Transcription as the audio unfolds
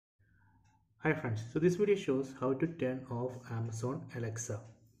Hi friends, so this video shows how to turn off Amazon Alexa.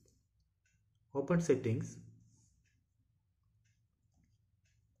 Open settings,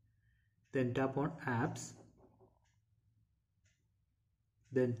 then tap on apps,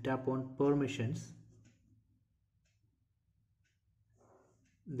 then tap on permissions,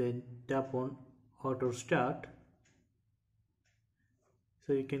 then tap on auto start.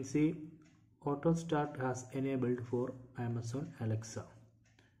 So you can see auto start has enabled for Amazon Alexa.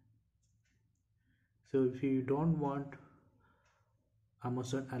 So if you don't want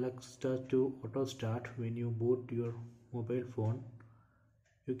Amazon Alexa to auto start when you boot your mobile phone,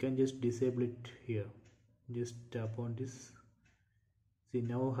 you can just disable it here. Just tap on this. See,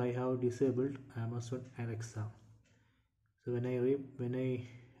 now I have disabled Amazon Alexa. So when I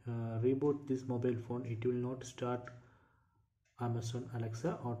reboot this mobile phone, it will not start Amazon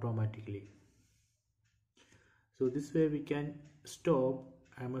Alexa automatically. So this way we can stop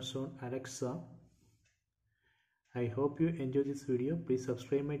Amazon Alexa. I hope you enjoy this video. Please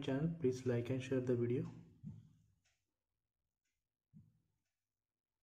subscribe my channel. Please like and share the video.